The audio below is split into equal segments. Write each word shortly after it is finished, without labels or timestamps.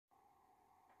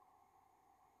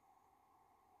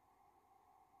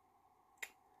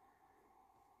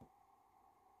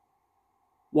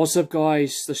What's up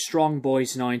guys, the Strong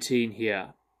Boys 19 here.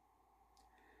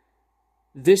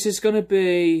 This is going to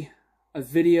be a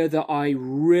video that I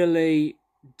really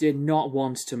did not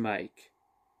want to make.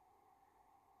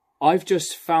 I've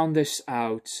just found this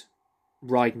out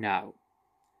right now,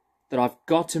 that I've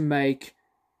got to make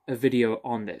a video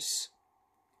on this.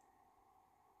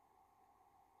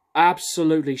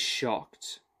 Absolutely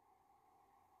shocked.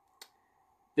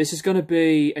 This is going to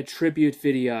be a tribute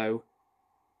video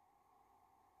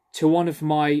to one of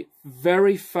my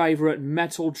very favourite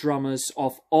metal drummers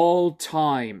of all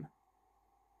time.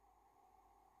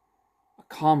 I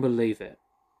can't believe it.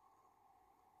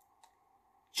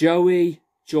 Joey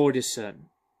Jordison,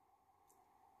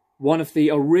 one of the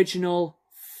original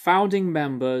founding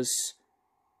members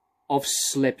of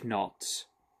Slipknot.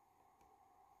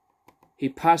 He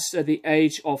passed at the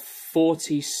age of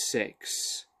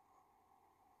 46.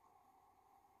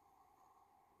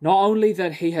 Not only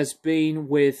that he has been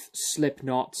with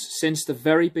Slipknot since the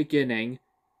very beginning,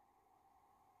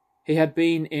 he had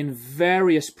been in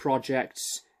various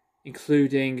projects,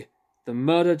 including the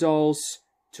Murder Dolls,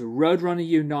 to Roadrunner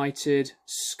United,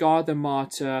 Scar the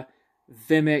Martyr,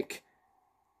 Vimic,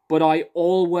 but I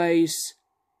always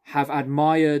have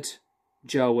admired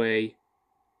Joey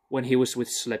when he was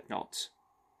with Slipknot.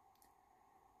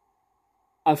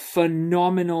 A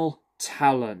phenomenal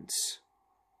talent.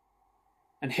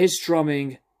 And his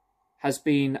drumming has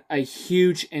been a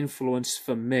huge influence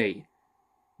for me.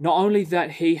 Not only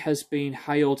that he has been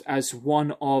hailed as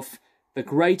one of the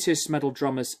greatest metal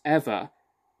drummers ever,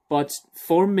 but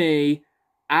for me,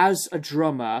 as a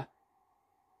drummer,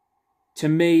 to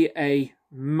me a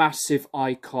massive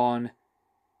icon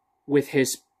with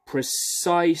his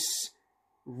precise,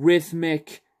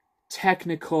 rhythmic,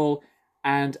 technical,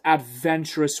 and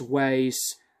adventurous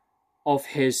ways of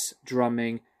his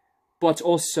drumming, but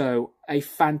also a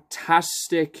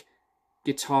fantastic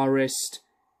guitarist.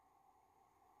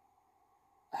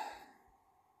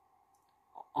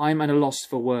 I'm at a loss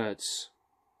for words.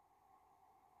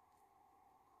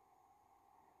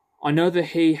 I know that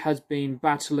he has been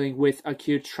battling with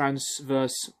acute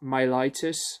transverse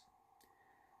myelitis,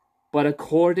 but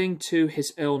according to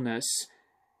his illness,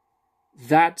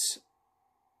 that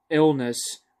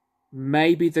illness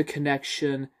may be the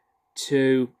connection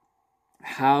to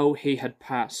how he had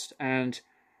passed, and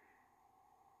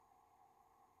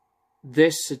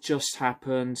this had just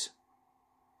happened.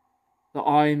 That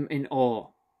I'm in awe.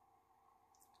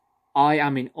 I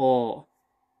am in awe.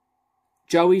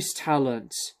 Joey's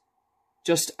talent,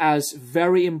 just as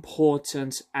very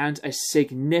important and a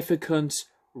significant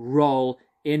role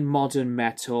in modern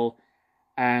metal,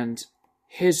 and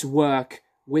his work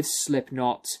with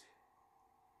Slipknot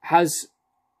has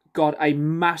got a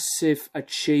massive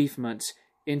achievement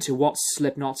into what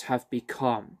Slipknot have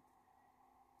become.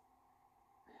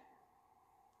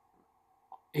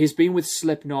 He's been with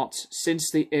Slipknot since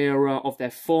the era of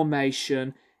their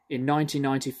formation in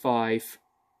 1995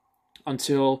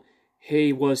 until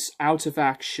he was out of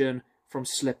action from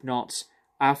Slipknot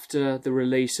after the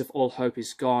release of All Hope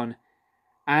Is Gone,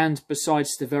 and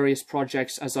besides the various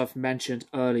projects as I've mentioned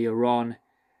earlier on.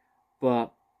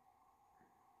 But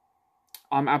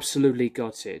I'm absolutely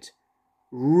gutted.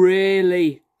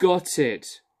 Really gutted.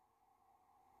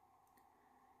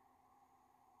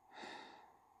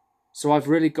 So I've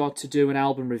really got to do an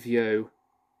album review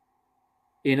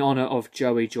in honour of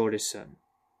Joey Jordison.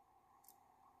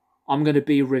 I'm going to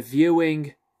be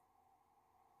reviewing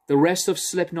the rest of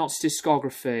Slipknot's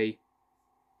discography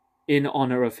in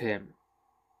honour of him.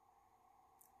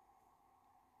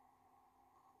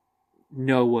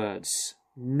 No words.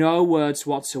 No words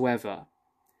whatsoever.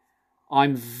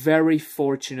 I'm very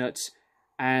fortunate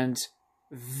and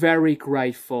very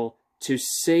grateful to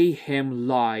see him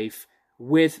live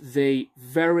with the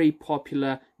very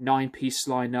popular 9-piece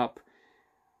lineup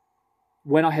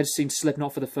when I had seen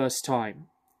Slipknot for the first time.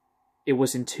 It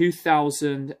was in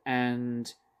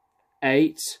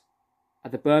 2008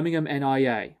 at the Birmingham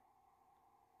NIA,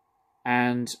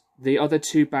 and the other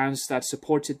two bands that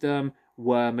supported them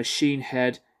were Machine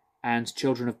Head and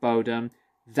Children of Bodom.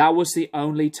 That was the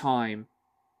only time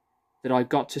that I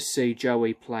got to see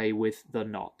Joey play with the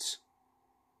Knot.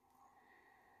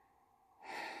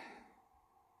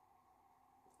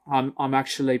 I'm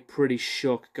actually pretty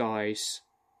shook, guys.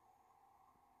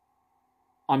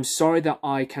 I'm sorry that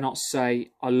I cannot say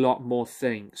a lot more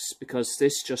things, because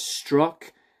this just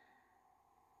struck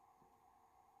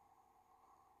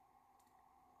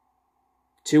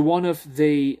to one of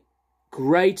the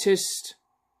greatest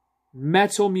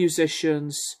metal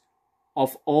musicians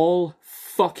of all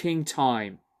fucking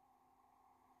time.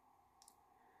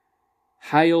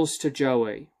 hails to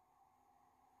Joey.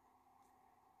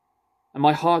 And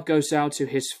my heart goes out to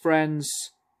his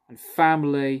friends and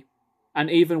family, and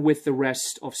even with the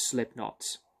rest of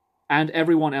Slipknot, and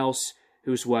everyone else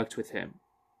who's worked with him.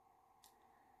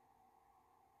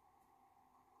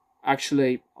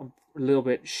 Actually, I'm a little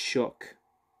bit shook.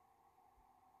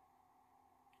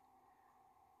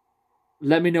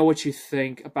 Let me know what you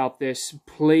think about this.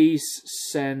 Please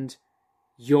send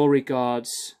your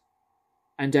regards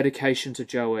and dedication to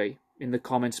Joey in the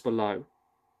comments below.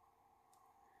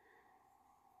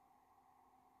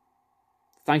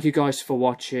 Thank you guys for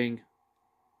watching,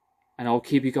 and I'll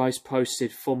keep you guys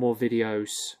posted for more videos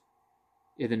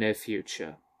in the near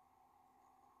future.